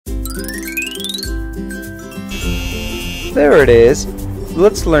There it is.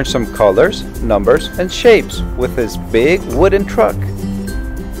 Let's learn some colors, numbers, and shapes with this big wooden truck.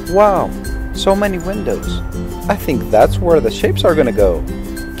 Wow, so many windows. I think that's where the shapes are gonna go.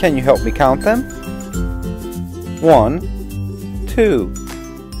 Can you help me count them? 1, 2,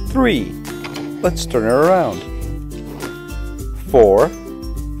 3. Let's turn it around. 4,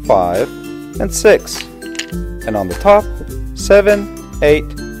 5, and 6. And on the top, 7, 8,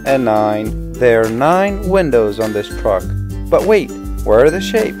 and 9. There are 9 windows on this truck. But wait, where are the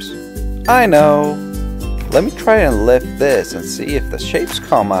shapes? I know! Let me try and lift this and see if the shapes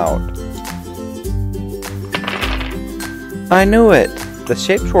come out. I knew it! The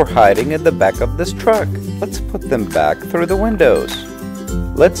shapes were hiding at the back of this truck. Let's put them back through the windows.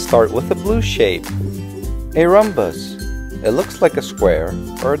 Let's start with a blue shape. A rhombus. It looks like a square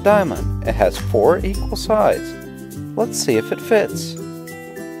or a diamond. It has 4 equal sides. Let's see if it fits.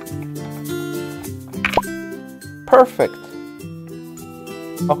 Perfect!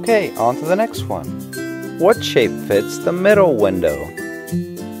 Okay, on to the next one. What shape fits the middle window?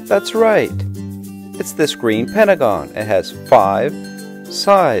 That's right. It's this green pentagon. It has 5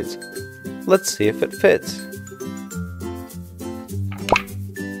 sides. Let's see if it fits.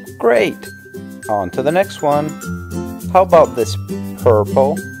 Great! On to the next one. How about this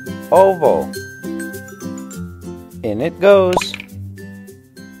purple oval? In it goes.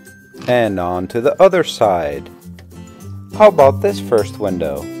 And on to the other side. How about this first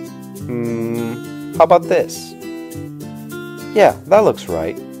window? How about this? Yeah, that looks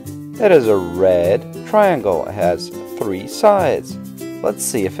right. It is a red triangle. It has 3 sides. Let's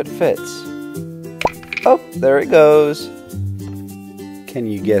see if it fits. Oh, there it goes. Can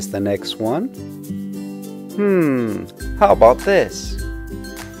you guess the next one? How about this?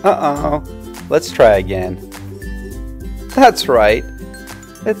 Uh-oh. Let's try again. That's right.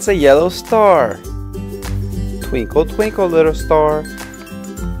 It's a yellow star. Twinkle, twinkle, little star.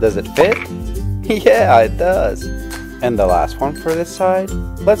 Does it fit? Yeah, it does. And the last one for this side?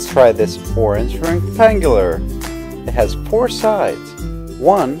 Let's try this orange rectangular. It has 4 sides.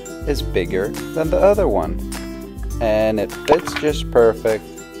 One is bigger than the other one. And it fits just perfect.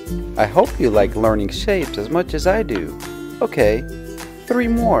 I hope you like learning shapes as much as I do. Okay, 3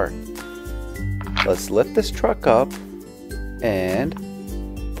 more. Let's lift this truck up. And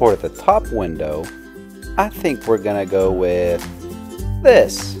for the top window, I think we're gonna go with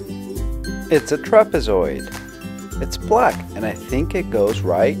this. It's a trapezoid. It's black and I think it goes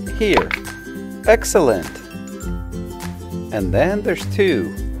right here. Excellent! And then there's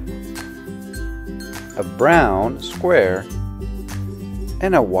 2. A brown square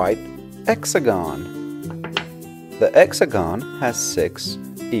and a white hexagon. The hexagon has 6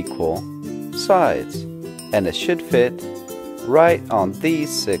 equal sides and it should fit right on these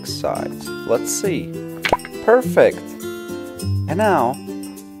 6 sides. Let's see. Perfect! And now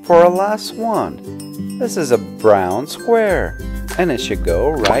for our last one. This is a brown square and it should go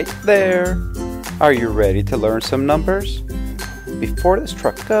right there. Are you ready to learn some numbers? Before this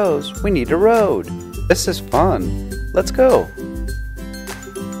truck goes, we need a road. This is fun. Let's go.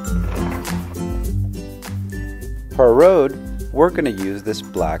 For a road, we're going to use this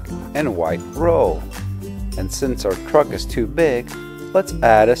black and white roll. And since our truck is too big, let's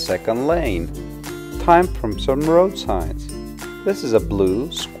add a second lane. Time for some road signs. This is a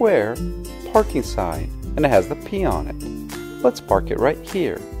blue square parking sign and it has the P on it. Let's park it right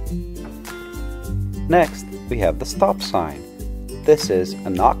here. Next, we have the stop sign. This is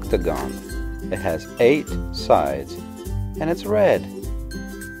an octagon. It has 8 sides and it's red.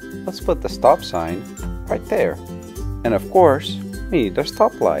 Let's put the stop sign right there. And of course, we need our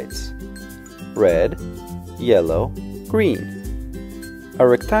stoplights. Red, yellow, green. A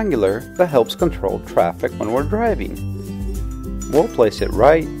rectangular that helps control traffic when we're driving. We'll place it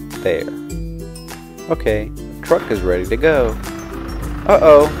right there. Okay, the truck is ready to go.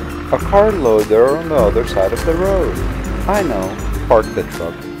 Uh-oh, a car loader on the other side of the road. I know, park the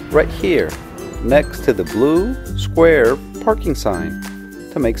truck right here, next to the blue square parking sign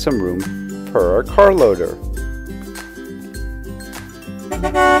to make some room for our car loader.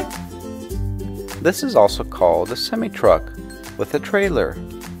 This is also called a semi-truck with a trailer,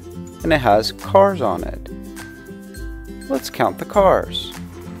 and it has cars on it. Let's count the cars.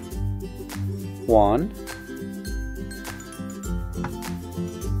 1,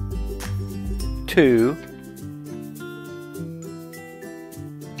 2,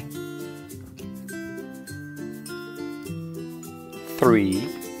 3,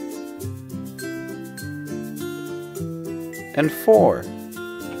 and 4.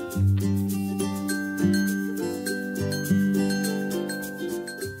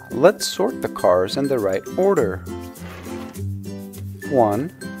 Let's sort the cars in the right order.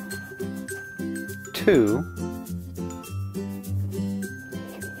 1, 2,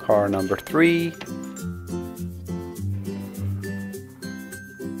 car number 3,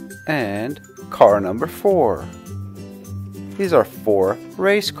 and car number 4. These are 4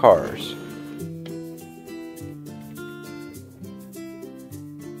 race cars.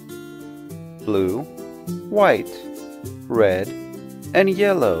 Blue, white, red, and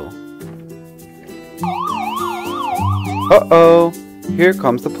yellow. Uh-oh, here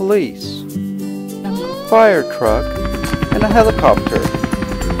comes the police. Fire truck and a helicopter.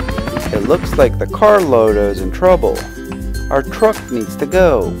 It looks like the carload is in trouble. Our truck needs to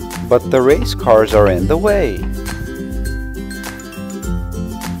go, but the race cars are in the way.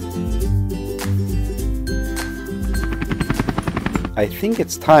 I think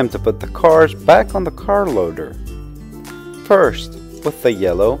it's time to put the cars back on the car loader. First, with the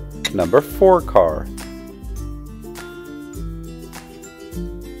yellow number 4 car.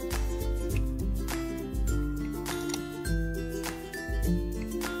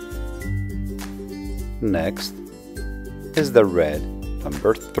 Next is the red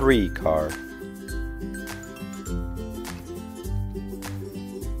number 3 car.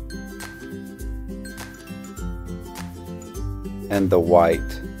 And the white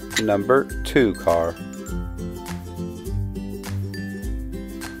number 2 car.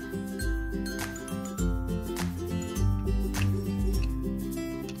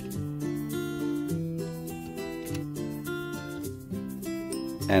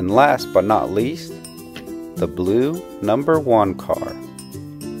 And last but not least, the blue number 1 car.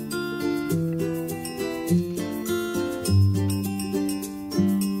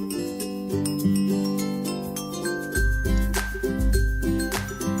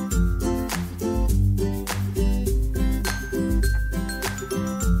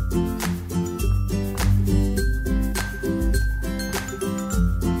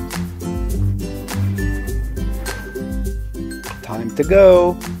 Time to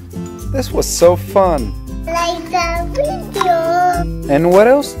go. This was so fun. Like the video. And what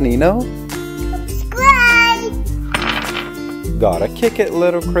else, Nino? Subscribe. Gotta kick it,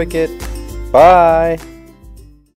 little cricket. Bye.